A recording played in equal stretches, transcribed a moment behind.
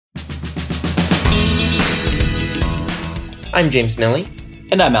I'm James Milley.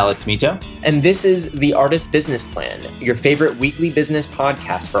 And I'm Alex Mito. And this is The Artist Business Plan, your favorite weekly business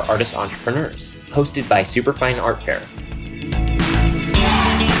podcast for artist entrepreneurs, hosted by Superfine Art Fair.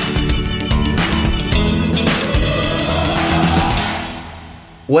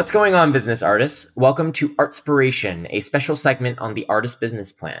 What's going on, business artists? Welcome to Artspiration, a special segment on the Artist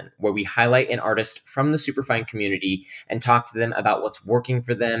Business Plan, where we highlight an artist from the Superfine community and talk to them about what's working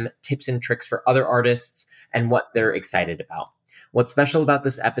for them, tips and tricks for other artists, and what they're excited about. What's special about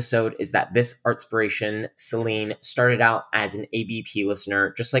this episode is that this Artspiration, Celine, started out as an ABP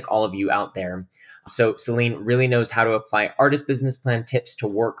listener, just like all of you out there. So Celine really knows how to apply Artist Business Plan tips to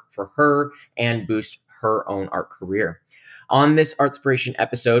work for her and boost her own art career. On this Artspiration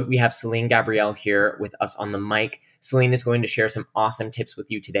episode, we have Celine Gabrielle here with us on the mic. Celine is going to share some awesome tips with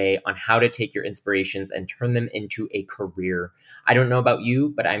you today on how to take your inspirations and turn them into a career. I don't know about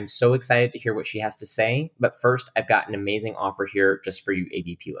you, but I'm so excited to hear what she has to say. But first, I've got an amazing offer here just for you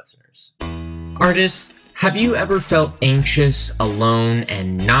ABP listeners. Artists, have you ever felt anxious, alone,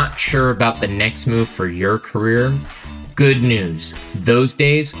 and not sure about the next move for your career? Good news, those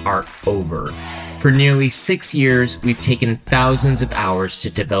days are over. For nearly 6 years, we've taken thousands of hours to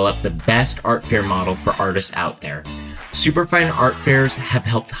develop the best art fair model for artists out there. Superfine Art Fairs have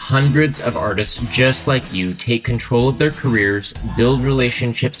helped hundreds of artists just like you take control of their careers, build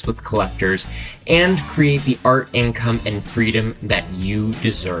relationships with collectors, and create the art income and freedom that you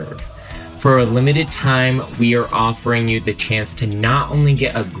deserve. For a limited time, we are offering you the chance to not only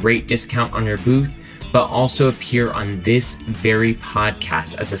get a great discount on your booth, but also appear on this very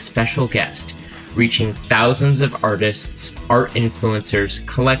podcast as a special guest, reaching thousands of artists, art influencers,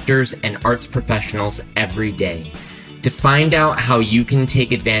 collectors, and arts professionals every day. To find out how you can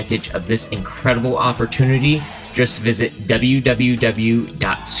take advantage of this incredible opportunity, just visit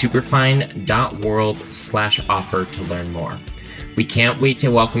www.superfine.world/offer to learn more. We can't wait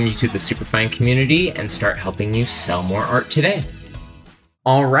to welcome you to the Superfine community and start helping you sell more art today.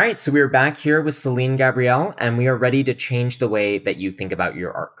 All right, so we're back here with Celine Gabrielle, and we are ready to change the way that you think about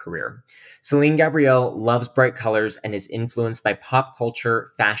your art career. Celine Gabrielle loves bright colors and is influenced by pop culture,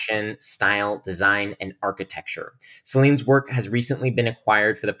 fashion, style, design, and architecture. Celine's work has recently been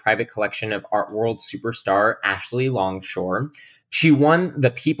acquired for the private collection of art world superstar Ashley Longshore. She won the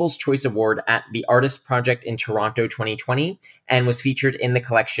People's Choice Award at the Artist Project in Toronto 2020 and was featured in the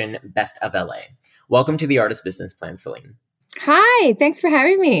collection Best of LA. Welcome to the Artist Business Plan, Celine. Hi, thanks for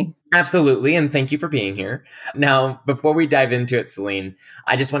having me. Absolutely, and thank you for being here. Now, before we dive into it, Celine,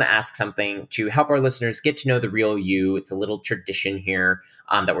 I just want to ask something to help our listeners get to know the real you. It's a little tradition here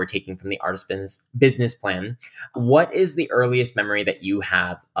that we're taking from the Artist Business Plan. What is the earliest memory that you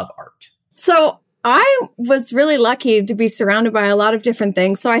have of art? So I was really lucky to be surrounded by a lot of different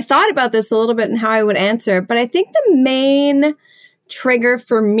things. So I thought about this a little bit and how I would answer, but I think the main trigger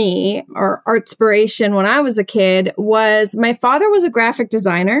for me, or Artspiration when I was a kid, was my father was a graphic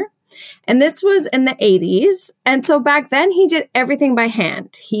designer, and this was in the 80s. And so back then he did everything by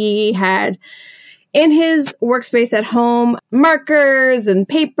hand. He had in his workspace at home markers and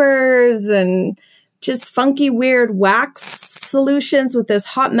papers and just funky, weird wax solutions with this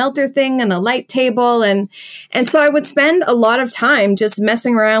hot melter thing and a light table. And so I would spend a lot of time just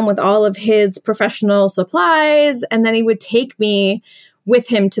messing around with all of his professional supplies. And then he would take me with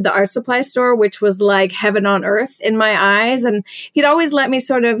him to the art supply store, which was like heaven on earth in my eyes. And he'd always let me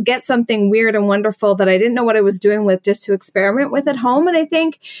sort of get something weird and wonderful that I didn't know what I was doing with, just to experiment with at home. And I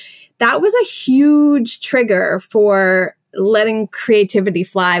think that was a huge trigger for letting creativity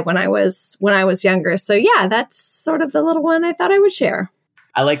fly when I was younger. So yeah, that's sort of the little one I thought I would share.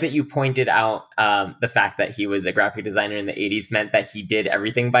 I like that you pointed out the fact that he was a graphic designer in the 80s meant that he did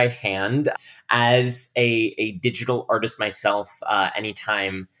everything by hand. As a digital artist myself,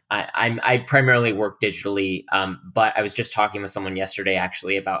 anytime I primarily work digitally, but I was just talking with someone yesterday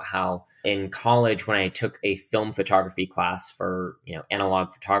actually about how in college when I took a film photography class for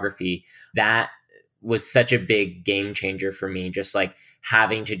analog photography, that was such a big game changer for me, just like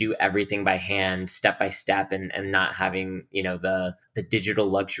having to do everything by hand, step by step, and not having, the digital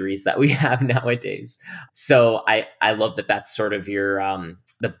luxuries that we have nowadays. So I love that that's sort of your,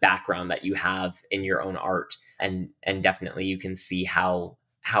 the background that you have in your own art. And definitely you can see how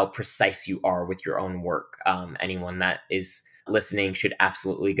precise you are with your own work. Anyone that is listening should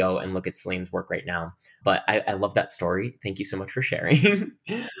absolutely go and look at Celine's work right now. But I love that story. Thank you so much for sharing.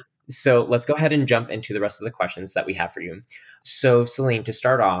 So let's go ahead and jump into the rest of the questions that we have for you. So Celine, to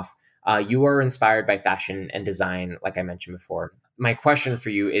start off, you are inspired by fashion and design, like I mentioned before. My question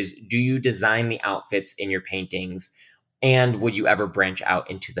for you is, do you design the outfits in your paintings? And would you ever branch out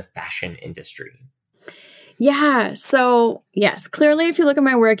into the fashion industry? Yeah. So, yes, clearly, if you look at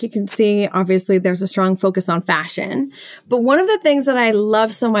my work, you can see obviously there's a strong focus on fashion. But one of the things that I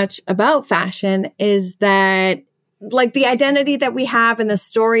love so much about fashion is that, like, the identity that we have and the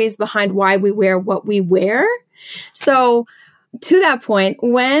stories behind why we wear what we wear. So, to that point,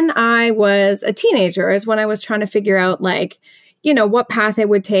 when I was a teenager is when I was trying to figure out, like, what path I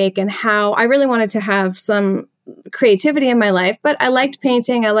would take and how I really wanted to have some creativity in my life. But I liked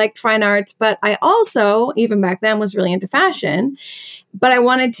painting, I liked fine arts, but I also, even back then, was really into fashion. But I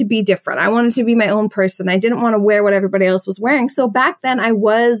wanted to be different. I wanted to be my own person. I didn't want to wear what everybody else was wearing. So back then I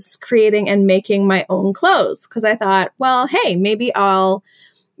was creating and making my own clothes because I thought, well, hey, maybe I'll,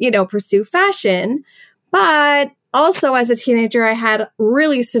 pursue fashion. But also, as a teenager, I had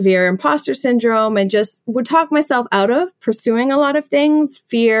really severe imposter syndrome and just would talk myself out of pursuing a lot of things.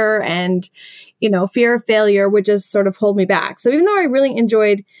 Fear and, fear of failure would just sort of hold me back. So even though I really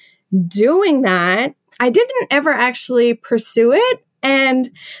enjoyed doing that, I didn't ever actually pursue it. And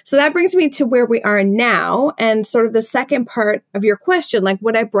so that brings me to where we are now and sort of the second part of your question, like,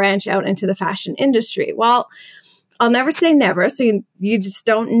 would I branch out into the fashion industry? Well, I'll never say never. So you just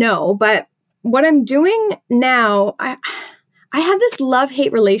don't know. But what I'm doing now, I have this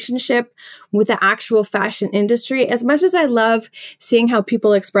love-hate relationship with the actual fashion industry. As much as I love seeing how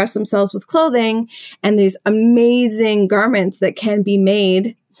people express themselves with clothing and these amazing garments that can be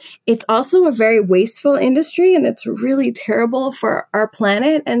made, it's also a very wasteful industry and it's really terrible for our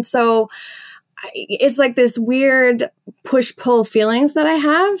planet. And so it's like this weird push-pull feelings that I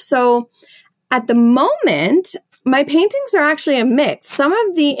have. So at the moment, my paintings are actually a mix. Some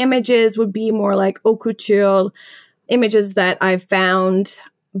of the images would be more like haute couture images that I've found,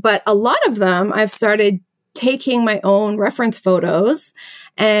 but a lot of them I've started taking my own reference photos.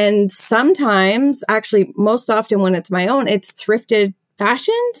 And sometimes, actually most often when it's my own, it's thrifted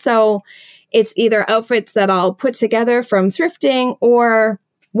fashion. So it's either outfits that I'll put together from thrifting, or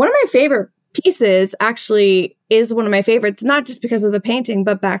one of my favorite pieces actually is one of my favorites, not just because of the painting,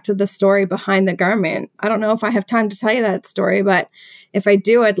 but back to the story behind the garment. I don't know if I have time to tell you that story, but if I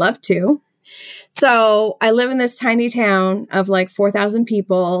do, I'd love to. So I live in this tiny town of like 4,000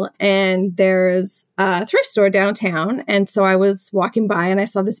 people, and there's a thrift store downtown. And so I was walking by and I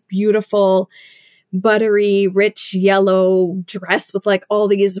saw this beautiful, buttery, rich yellow dress with like all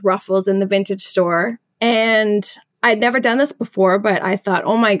these ruffles in the vintage store. And I'd never done this before, but I thought,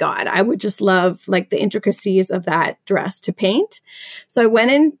 oh my God, I would just love like the intricacies of that dress to paint. So I went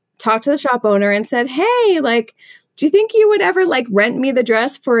and talked to the shop owner and said, hey, like, do you think you would ever like rent me the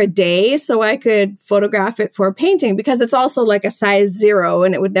dress for a day so I could photograph it for a painting? Because it's also like a size 0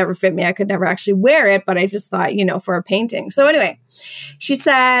 and it would never fit me. I could never actually wear it, but I just thought, for a painting. So anyway, she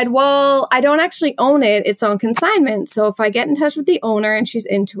said, well, I don't actually own it. It's on consignment. So if I get in touch with the owner and she's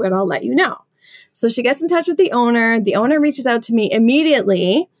into it, I'll let you know. So she gets in touch with the owner. The owner reaches out to me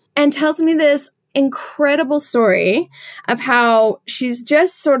immediately and tells me this incredible story of how she's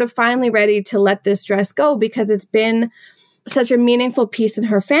just sort of finally ready to let this dress go because it's been such a meaningful piece in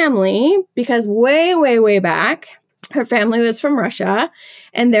her family. Because way, way, way back, her family was from Russia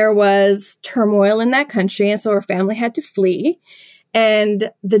and there was turmoil in that country. And so her family had to flee. And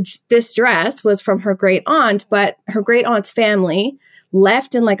this dress was from her great aunt, but her great aunt's family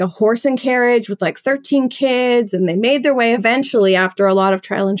left in like a horse and carriage with like 13 kids. And they made their way eventually after a lot of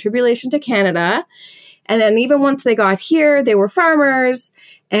trial and tribulation to Canada. And then even once they got here, they were farmers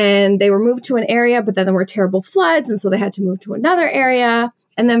and they were moved to an area, but then there were terrible floods. And so they had to move to another area.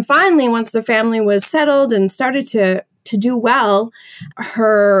 And then finally, once their family was settled and started to do well,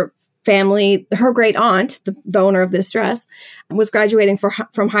 her family, her great aunt, the owner of this dress, was graduating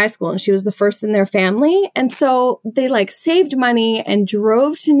from high school and she was the first in their family. And so they like saved money and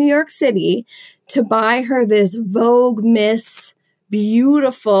drove to New York City to buy her this Vogue Miss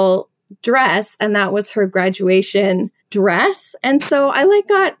beautiful dress. And that was her graduation dress. And so I like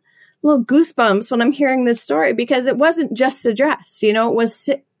got little goosebumps when I'm hearing this story because it wasn't just a dress, it was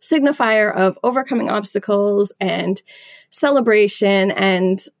signifier of overcoming obstacles and celebration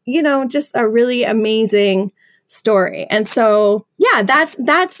and, just a really amazing story. And so, yeah,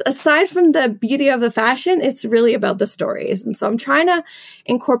 that's aside from the beauty of the fashion, it's really about the stories. And so I'm trying to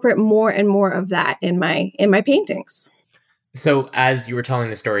incorporate more and more of that in my paintings. So as you were telling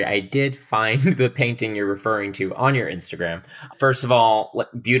the story, I did find the painting you're referring to on your Instagram. First of all,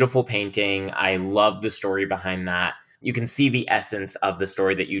 beautiful painting. I love the story behind that. You can see the essence of the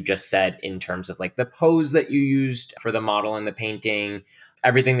story that you just said in terms of like the pose that you used for the model in the painting.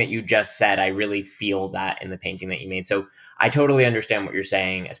 Everything that you just said, I really feel that in the painting that you made. So I totally understand what you're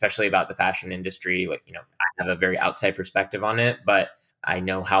saying, especially about the fashion industry. I have a very outside perspective on it, but I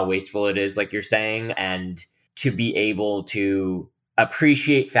know how wasteful it is, like you're saying, and to be able to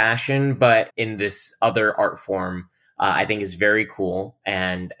appreciate fashion, but in this other art form, I think is very cool.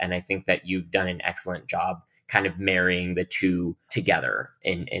 And I think that you've done an excellent job kind of marrying the two together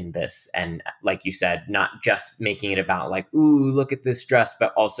in this. And like you said, not just making it about like, ooh, look at this dress,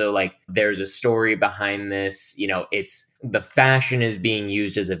 but also like there's a story behind this. It's the fashion is being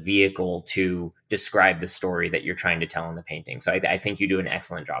used as a vehicle to describe the story that you're trying to tell in the painting. So I think you do an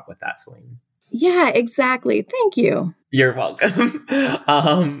excellent job with that, Celine. Yeah, exactly. Thank you. You're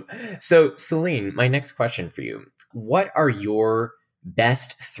welcome. So Celine, my next question for you, what are your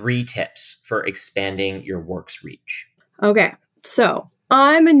best 3 tips for expanding your work's reach? Okay, so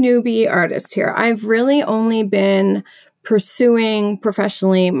I'm a newbie artist here. I've really only been pursuing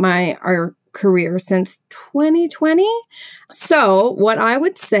professionally my art career since 2020. So what I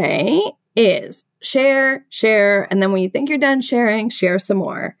would say is share, and then when you think you're done sharing, share some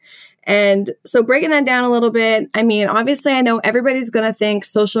more. And so breaking that down a little bit, I mean, obviously I know everybody's going to think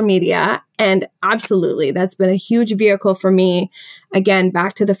social media, and absolutely, that's been a huge vehicle for me. Again,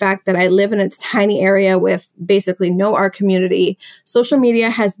 back to the fact that I live in a tiny area with basically no art community. Social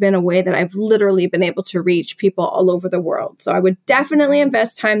media has been a way that I've literally been able to reach people all over the world. So I would definitely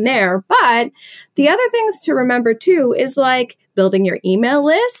invest time there. But the other things to remember too is like building your email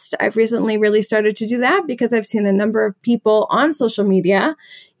list. I've recently really started to do that because I've seen a number of people on social media,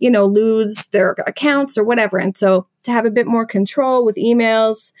 lose their accounts or whatever. And so to have a bit more control with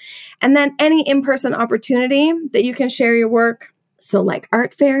emails, and then any in-person opportunity that you can share your work. So like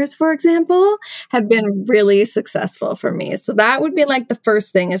art fairs, for example, have been really successful for me. So that would be like the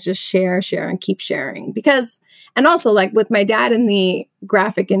first thing is just share, and keep sharing. And also like with my dad in the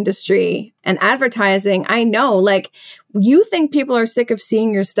graphic industry and advertising, I know like you think people are sick of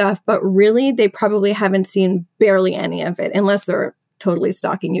seeing your stuff, but really they probably haven't seen barely any of it unless they're totally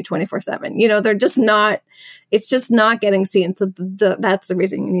stalking you 24/7. They're just not, it's just not getting seen. So that's the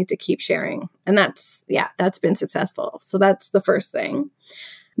reason you need to keep sharing. And that's been successful. So that's the first thing.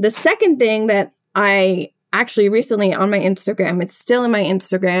 The second thing that I actually recently on my Instagram, it's still in my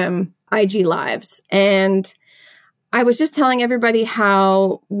Instagram IG lives. And I was just telling everybody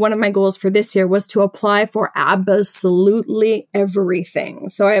how one of my goals for this year was to apply for absolutely everything.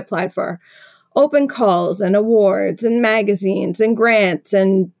 So I applied for open calls and awards and magazines and grants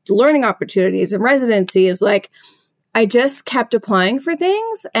and learning opportunities and residencies. Like I just kept applying for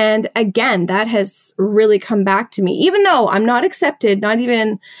things. And again, that has really come back to me, even though I'm not accepted, not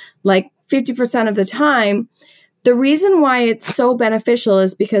even like 50% of the time. The reason why it's so beneficial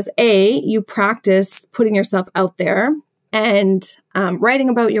is because you practice putting yourself out there and writing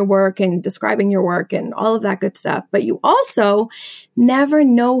about your work and describing your work and all of that good stuff. But you also never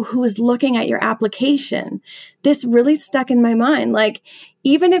know who's looking at your application. This really stuck in my mind. Like,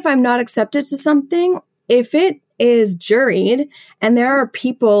 even if I'm not accepted to something, if it is juried and there are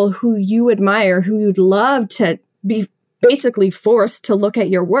people who you admire, who you'd love to be basically forced to look at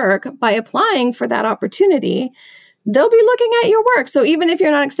your work by applying for that opportunity, they'll be looking at your work. So even if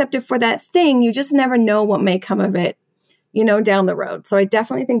you're not accepted for that thing, you just never know what may come of it, down the road. So I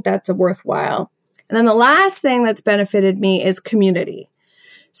definitely think that's a worthwhile. And then the last thing that's benefited me is community.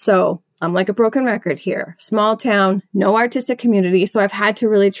 So I'm like a broken record here. Small town, no artistic community. So I've had to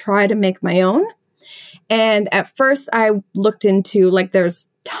really try to make my own. And at first I looked into there's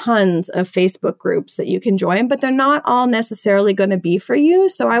tons of Facebook groups that you can join, but they're not all necessarily going to be for you.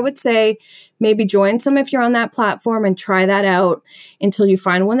 So I would say maybe join some if you're on that platform and try that out until you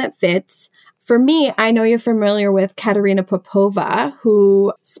find one that fits. For me, I know you're familiar with Katerina Popova,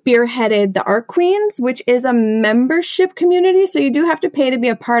 who spearheaded the Art Queens, which is a membership community. So you do have to pay to be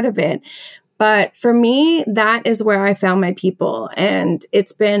a part of it. But for me, that is where I found my people. And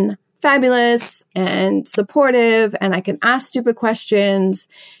it's been fabulous and supportive, and I can ask stupid questions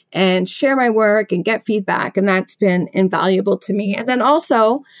and share my work and get feedback. And that's been invaluable to me. And then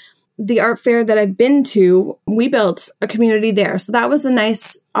also the art fair that I've been to, we built a community there. So that was a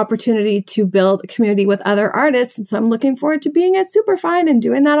nice opportunity to build a community with other artists. And so I'm looking forward to being at Superfine and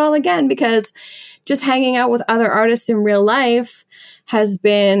doing that all again, because just hanging out with other artists in real life has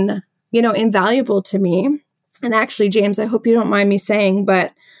been, invaluable to me. And actually, James, I hope you don't mind me saying,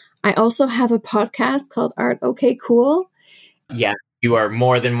 but I also have a podcast called Art Okay Cool. Yeah, you are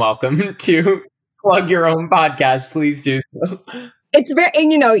more than welcome to plug your own podcast. Please do so. It's very,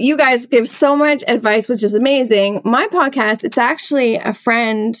 you guys give so much advice, which is amazing. My podcast, it's actually a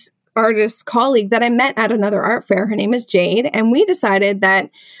friend, artist, colleague that I met at another art fair. Her name is Jade. And we decided that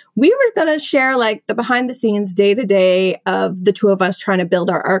we were going to share the behind the scenes day to day of the two of us trying to build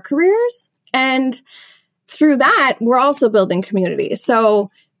our art careers. And through that, we're also building community. So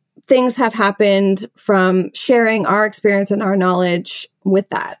things have happened from sharing our experience and our knowledge with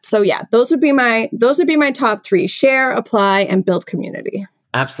that. So yeah, those would be my top 3: share, apply, and build community.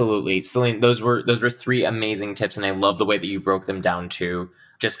 Absolutely. Celine, those were 3 amazing tips, and I love the way that you broke them down too.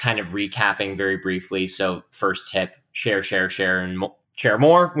 Just kind of recapping very briefly. So first tip, share, and share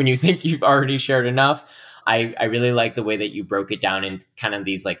more when you think you've already shared enough. I really like the way that you broke it down in kind of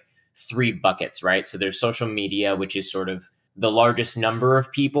these like 3 buckets, right? So there's social media, which is sort of the largest number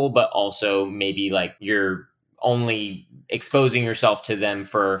of people, but also maybe like you're only exposing yourself to them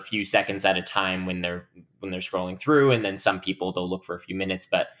for a few seconds at a time when they're scrolling through. And then some people, they'll look for a few minutes,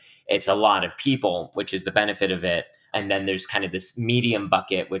 but it's a lot of people, which is the benefit of it. And then there's kind of this medium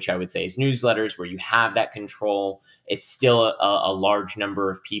bucket, which I would say is newsletters, where you have that control. It's still a large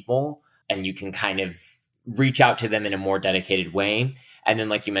number of people, and you can kind of reach out to them in a more dedicated way. And then,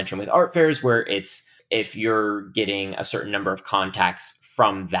 like you mentioned with art fairs, where it's if you're getting a certain number of contacts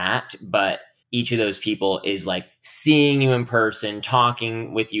from that, but each of those people is like seeing you in person,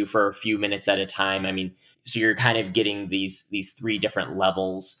 talking with you for a few minutes at a time. I mean, so you're kind of getting these 3 different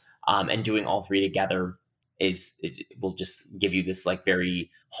levels, and doing all 3 together it will just give you this like very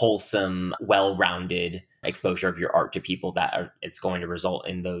wholesome, well-rounded exposure of your art to people it's going to result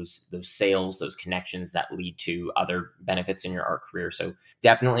in those sales, those connections that lead to other benefits in your art career. So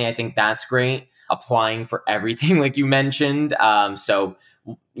definitely, I think that's great. Applying for everything, like you mentioned. So,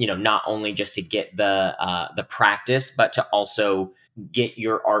 not only just to get the practice, but to also get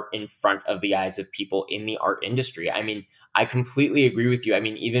your art in front of the eyes of people in the art industry. I mean, I completely agree with you. I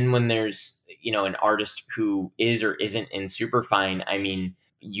mean, even when there's, an artist who is or isn't in Superfine, I mean,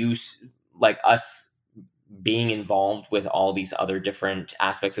 like us being involved with all these other different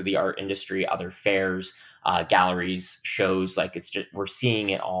aspects of the art industry, other fairs, galleries, shows, like it's just, we're seeing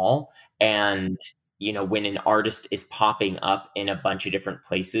it all. And, when an artist is popping up in a bunch of different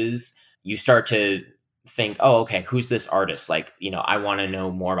places, you start to think, oh, okay, who's this artist? Like, I want to know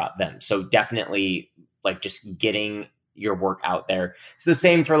more about them. So definitely like just getting your work out there. It's the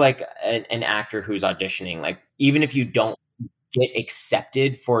same for like an actor who's auditioning. Like, even if you don't get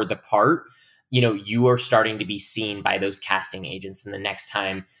accepted for the part, you are starting to be seen by those casting agents. And the next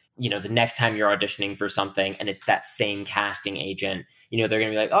time you're auditioning for something and it's that same casting agent, they're going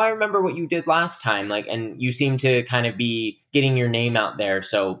to be like, oh, I remember what you did last time. Like, and you seem to kind of be getting your name out there.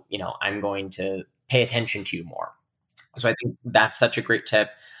 So, I'm going to pay attention to you more. So I think that's such a great tip.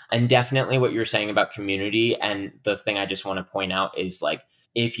 And definitely what you're saying about community. And the thing I just want to point out is like,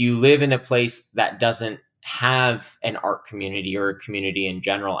 if you live in a place that doesn't have an art community or a community in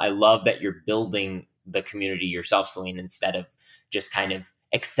general, I love that you're building the community yourself, Celine, instead of just kind of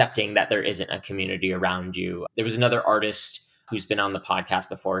accepting that there isn't a community around you. There was another artist who's been on the podcast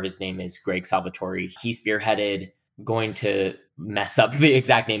before. His name is Greg Salvatore. He spearheaded, going to mess up the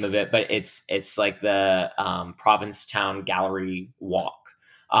exact name of it, but it's like the Provincetown Gallery Walk.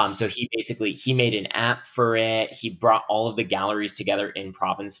 So he made an app for it. He brought all of the galleries together in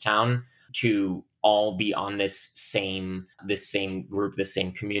Provincetown to all be on this same group, this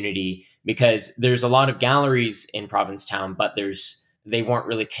same community, because there's a lot of galleries in Provincetown, but they weren't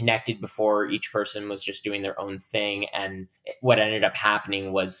really connected before. Each person was just doing their own thing. And what ended up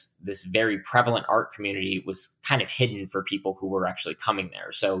happening was this very prevalent art community was kind of hidden for people who were actually coming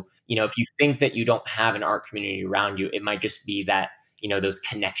there. So, if you think that you don't have an art community around you, it might just be that, those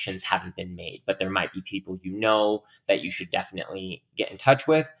connections haven't been made, but there might be people that you should definitely get in touch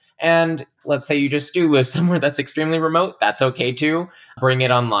with. And let's say you just do live somewhere that's extremely remote. That's okay too. Bring it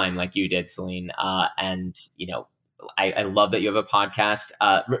online like you did, Celine. And, I love that you have a podcast.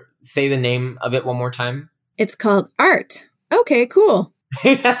 Say the name of it one more time. It's called Art. Okay, cool.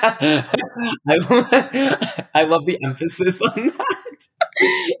 I love the emphasis on that.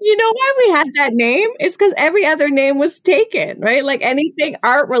 You know why we had that name? It's because every other name was taken, right? Like anything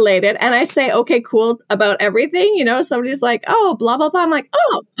art related. And I say, okay, cool about everything. Somebody's like, oh, blah, blah, blah. I'm like,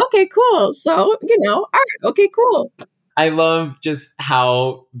 oh, okay, cool. So, art. Okay, cool. I love just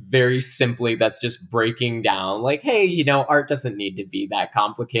how very simply that's just breaking down like, hey, art doesn't need to be that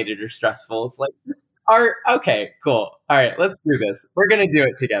complicated or stressful. It's like this art. Okay, cool. All right, let's do this. We're going to do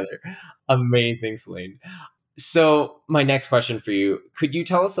it together. Amazing, Celine. So my next question for you, could you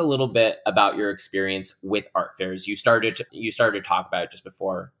tell us a little bit about your experience with art fairs? You started to talk about it just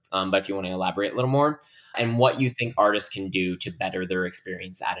before, but if you want to elaborate a little more, and what you think artists can do to better their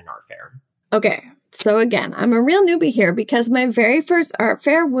experience at an art fair. Okay, so again, I'm a real newbie here because my very first art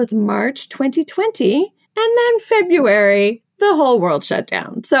fair was March 2020, and then February, the whole world shut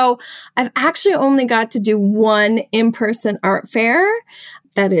down. So I've actually only got to do one in-person art fair,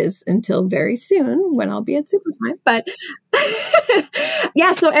 That is until very soon when I'll be at Superfine. But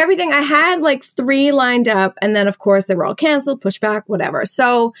yeah, so everything, I had like 3 lined up. And then, of course, they were all canceled, pushed back, whatever.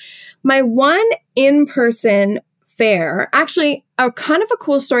 So my one in-person fair, actually, a kind of a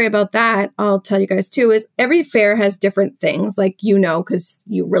cool story about that, I'll tell you guys too, is every fair has different things, like, because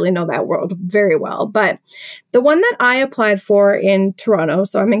you really know that world very well. But the one that I applied for in Toronto,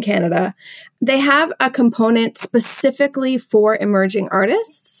 so I'm in Canada, they have a component specifically for emerging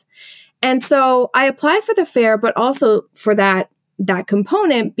artists. And so I applied for the fair, but also for that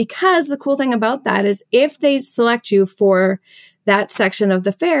component, because the cool thing about that is if they select you for that section of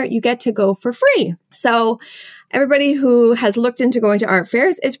the fair, you get to go for free. So everybody who has looked into going to art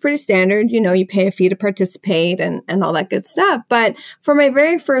fairs, it's pretty standard. You pay a fee to participate and all that good stuff. But for my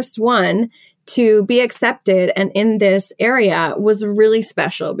very first one, to be accepted and in this area was really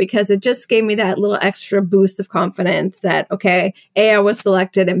special, because it just gave me that little extra boost of confidence that, okay, A, I was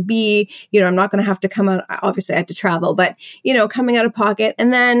selected, and B, I'm not going to have to come out. Obviously I had to travel, but, coming out of pocket.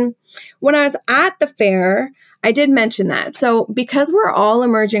 And then when I was at the fair, I did mention that. So because we're all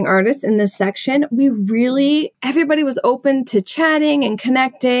emerging artists in this section, everybody was open to chatting and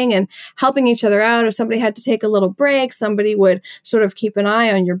connecting and helping each other out. If somebody had to take a little break, somebody would sort of keep an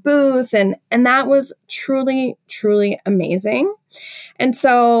eye on your booth. And that was truly, truly amazing. And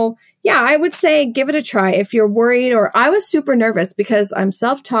so, yeah, I would say give it a try if you're worried. Or I was super nervous because I'm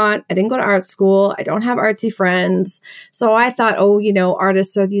self-taught. I didn't go to art school. I don't have artsy friends. So I thought,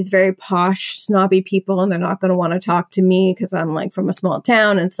 artists are these very posh, snobby people, and they're not going to want to talk to me because I'm like from a small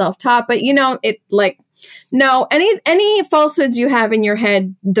town and self-taught. But no, any falsehoods you have in your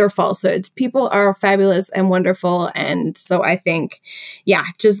head, they're falsehoods. People are fabulous and wonderful. And so I think, yeah,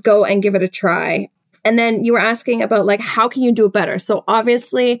 just go and give it a try. And then you were asking about how can you do it better? So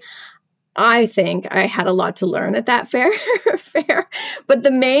obviously, I think I had a lot to learn at that fair. But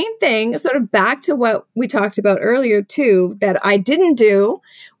the main thing, sort of back to what we talked about earlier too, that I didn't do,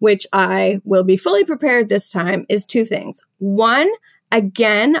 which I will be fully prepared this time, is 2 things. One,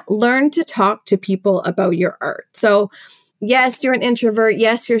 again, learn to talk to people about your art. So yes, you're an introvert.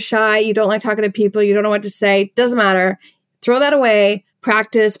 Yes, you're shy. You don't like talking to people. You don't know what to say. Doesn't matter. Throw that away.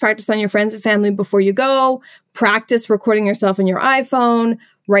 Practice on your friends and family before you go. Practice recording yourself on your iPhone.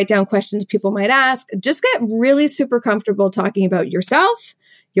 Write down questions people might ask. Just get really super comfortable talking about yourself,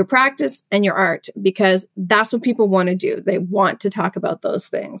 your practice, and your art, because that's what people want to do. They want to talk about those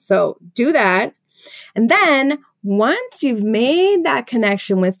things. So do that. And then once you've made that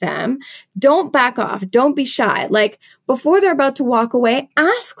connection with them, don't back off. Don't be shy. Before they're about to walk away,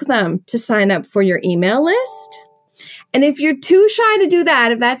 ask them to sign up for your email list. And if you're too shy to do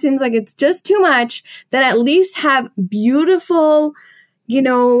that, if that seems like it's just too much, then at least have beautiful,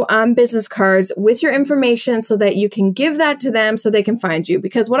 business cards with your information so that you can give that to them so they can find you.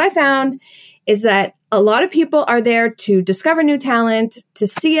 Because what I found is that a lot of people are there to discover new talent, to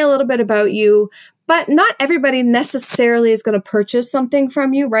see a little bit about you, but not everybody necessarily is going to purchase something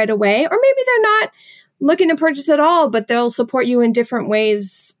from you right away. Or maybe they're not looking to purchase at all, but they'll support you in different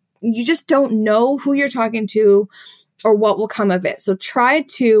ways. You just don't know who you're talking to or what will come of it. So try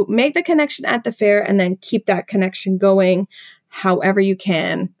to make the connection at the fair and then keep that connection going however you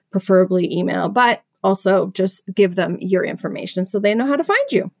can, preferably email, but also just give them your information so they know how to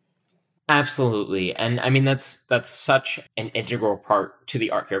find you. Absolutely. And I mean, that's such an integral part to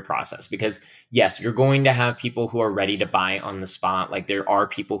the art fair process, because yes, you're going to have people who are ready to buy on the spot. There are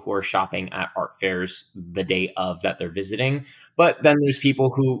people who are shopping at art fairs the day of that they're visiting, but then there's people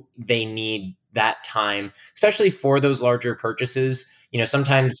who they need that time, especially for those larger purchases.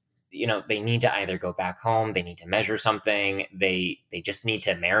 Sometimes, they need to either go back home, they need to measure something, they just need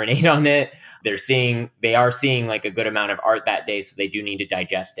to marinate on it. They are seeing a good amount of art that day, so they do need to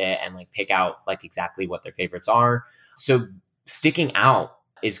digest it and pick out exactly what their favorites are. So sticking out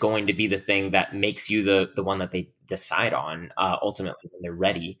is going to be the thing that makes you the one that they decide on ultimately when they're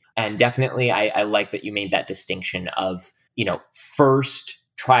ready. And definitely, I like that you made that distinction of, first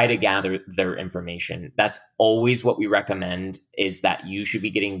try to gather their information. That's always what we recommend, is that you should be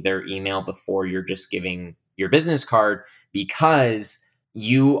getting their email before you're just giving your business card, because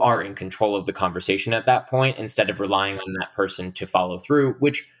you are in control of the conversation at that point instead of relying on that person to follow through,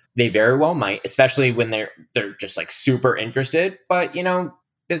 which they very well might, especially when they're just super interested. But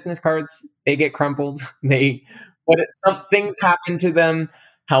business cards, they get crumpled. Some things happen to them.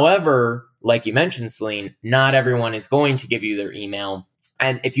 However, like you mentioned, Celine, not everyone is going to give you their email.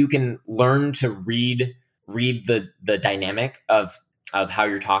 And if you can learn to read the dynamic of how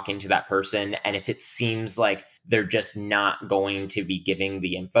you're talking to that person, and if it seems like they're just not going to be giving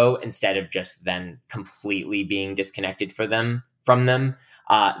the info, instead of just then completely being disconnected from them,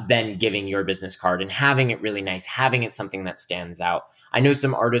 than giving your business card and having it really nice, having it something that stands out. I know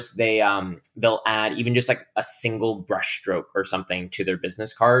some artists, they'll add even just like a single brush stroke or something to their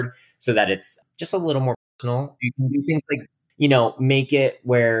business card so that it's just a little more personal. You can do things like, make it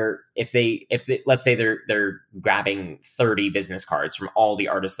where if they let's say they're grabbing 30 business cards from all the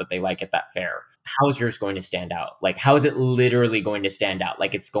artists that they like at that fair, how is yours going to stand out? Like, how is it literally going to stand out?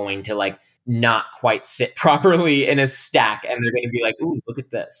 Like, it's going to like not quite sit properly in a stack, and they're going to be like, ooh, look at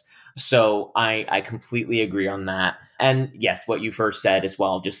this. So I completely agree on that. And yes, what you first said as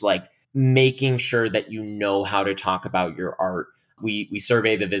well, just like making sure that you know how to talk about your art. We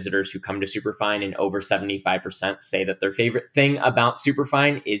survey the visitors who come to Superfine, and over 75% say that their favorite thing about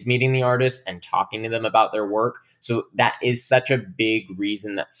Superfine is meeting the artists and talking to them about their work. So that is such a big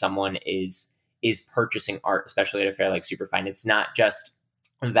reason that someone is purchasing art, especially at a fair like Superfine. It's not just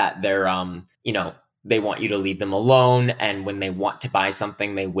that they're they want you to leave them alone, and when they want to buy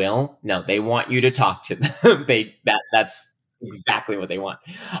something, they will. No, they want you to talk to them. That's exactly what they want.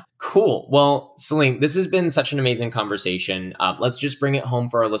 Cool. Well, Celine, this has been such an amazing conversation. Let's just bring it home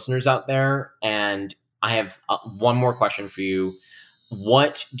for our listeners out there. And I have one more question for you.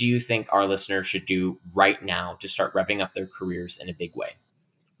 What do you think our listeners should do right now to start revving up their careers in a big way?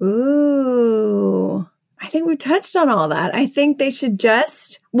 Ooh, I think we touched on all that. I think they should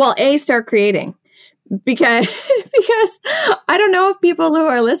just, start creating. Because I don't know if people who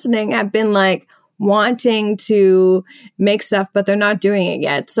are listening have been like wanting to make stuff, but they're not doing it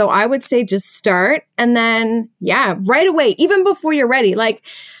yet. So I would say just start, and then, right away, even before you're ready. Like,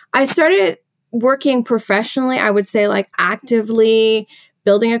 I started working professionally, I would say like actively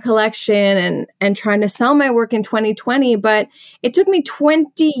building a collection and trying to sell my work in 2020. But it took me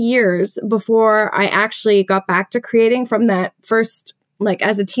 20 years before I actually got back to creating from that first, like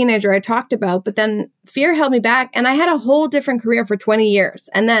as a teenager I talked about, but then fear held me back, and I had a whole different career for 20 years.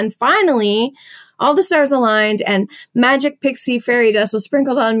 And then finally, all the stars aligned and magic pixie fairy dust was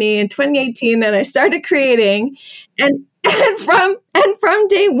sprinkled on me in 2018, and I started creating. And from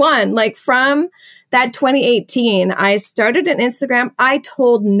day one, like from that 2018, I started an Instagram. I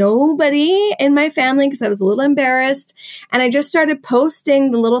told nobody in my family because I was a little embarrassed. And I just started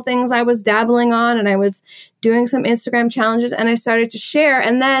posting the little things I was dabbling on, and I was doing some Instagram challenges, and I started to share.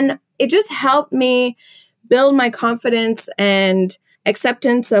 And then it just helped me build my confidence and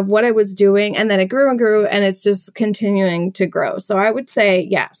acceptance of what I was doing. And then it grew and grew, and it's just continuing to grow. So I would say,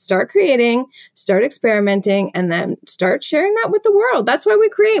 start creating, start experimenting, and then start sharing that with the world. That's why we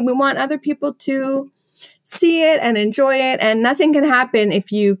create. We want other people to see it and enjoy it. And nothing can happen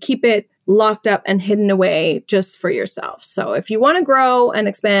if you keep it locked up and hidden away just for yourself. So if you want to grow and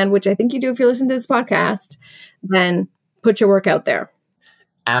expand, which I think you do if you listen to this podcast, then put your work out there.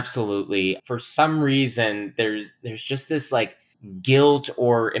 Absolutely. For some reason, there's just this like guilt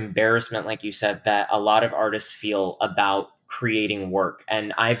or embarrassment, like you said, that a lot of artists feel about creating work.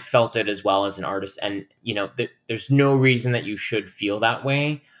 And I've felt it as well as an artist. And, there's no reason that you should feel that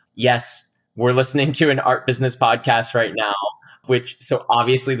way. Yes, we're listening to an art business podcast right now, so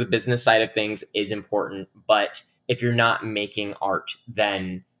obviously the business side of things is important. But if you're not making art,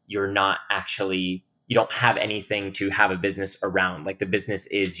 then you don't have anything to have a business around. Like, the business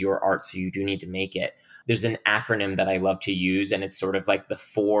is your art, so you do need to make it. There's an acronym that I love to use, and it's sort of like the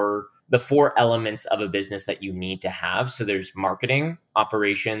four elements of a business that you need to have. So there's marketing,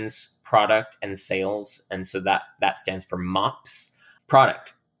 operations, product, and sales. And so that stands for MOPS.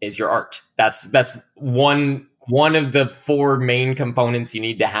 Product is your art. That's one of the four main components you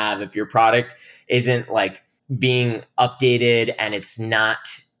need to have. If your product isn't like being updated and it's not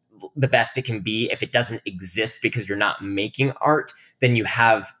the best it can be, if it doesn't exist because you're not making art, then you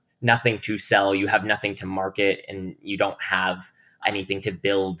have nothing to sell, you have nothing to market, and you don't have anything to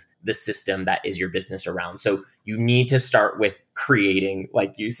build the system that is your business around. So you need to start with creating,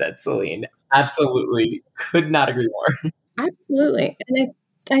 like you said, Celine. Absolutely. Could not agree more. Absolutely. And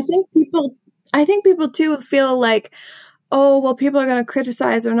I think people too feel like, oh, well, people are going to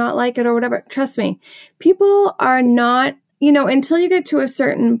criticize or not like it or whatever. Trust me, people are not, until you get to a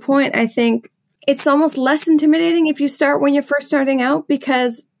certain point, I think it's almost less intimidating if you start when you're first starting out,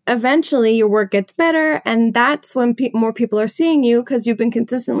 because eventually your work gets better, and that's when more people are seeing you because you've been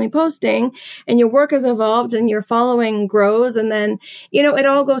consistently posting and your work has evolved and your following grows, and then it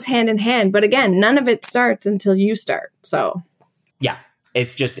all goes hand in hand. But again, none of it starts until you start. So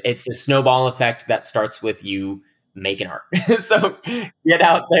it's a snowball effect that starts with you making art. So get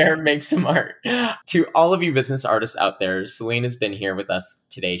out there, make some art. To all of you business artists out there, Celine has been here with us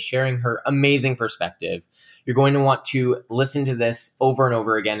today sharing her amazing perspective. You're going to want to listen to this over and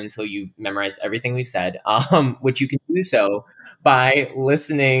over again until you've memorized everything we've said, which you can do so by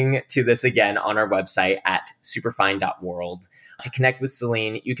listening to this again on our website at superfine.world. To connect with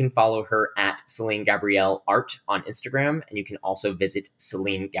Celine, you can follow her at Celine Gabrielle Art on Instagram, and you can also visit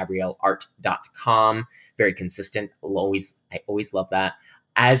CelineGabrielleArt.com. Very consistent. I always love that.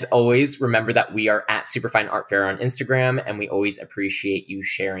 As always, remember that we are at Superfine Art Fair on Instagram, and we always appreciate you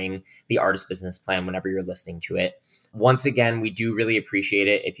sharing the Artist Business Plan whenever you're listening to it. Once again, we do really appreciate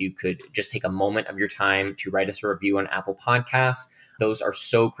it if you could just take a moment of your time to write us a review on Apple Podcasts. Those are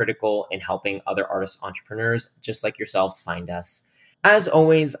so critical in helping other artist entrepreneurs just like yourselves find us. As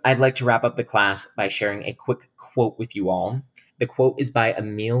always, I'd like to wrap up the class by sharing a quick quote with you all. The quote is by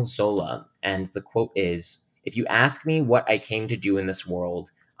Emile Zola, and the quote is, "If you ask me what I came to do in this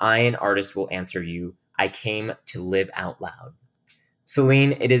world, I, an artist, will answer you, I came to live out loud."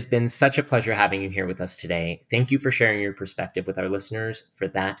 Celine, it has been such a pleasure having you here with us today. Thank you for sharing your perspective with our listeners. For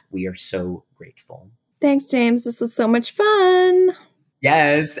that, we are so grateful. Thanks, James. This was so much fun.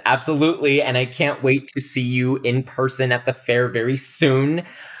 Yes, absolutely. And I can't wait to see you in person at the fair very soon.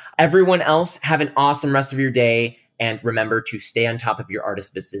 Everyone else, have an awesome rest of your day. And remember to stay on top of your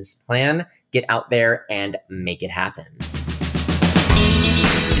artist business plan. Get out there and make it happen.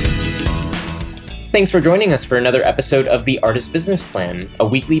 Thanks for joining us for another episode of The Artist Business Plan, a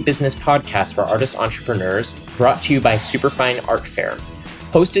weekly business podcast for artist entrepreneurs brought to you by Superfine Art Fair.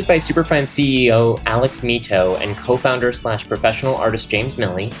 Hosted by Superfine CEO Alex Mito and co-founder/professional artist James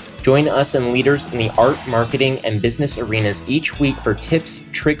Milley, join us and leaders in the art, marketing, and business arenas each week for tips,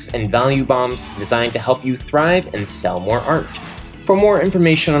 tricks, and value bombs designed to help you thrive and sell more art. For more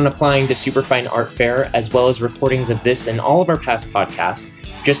information on applying to Superfine Art Fair, as well as recordings of this and all of our past podcasts,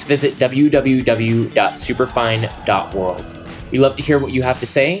 just visit www.superfine.world. We love to hear what you have to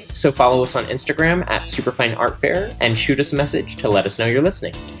say, so follow us on Instagram at Superfine Art Fair and shoot us a message to let us know you're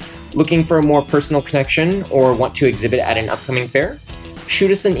listening. Looking for a more personal connection or want to exhibit at an upcoming fair? Shoot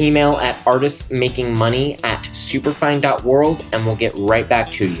us an email at artistsmakingmoney@superfine.world and we'll get right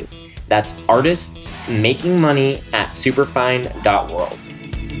back to you. That's artistsmakingmoney@superfine.world.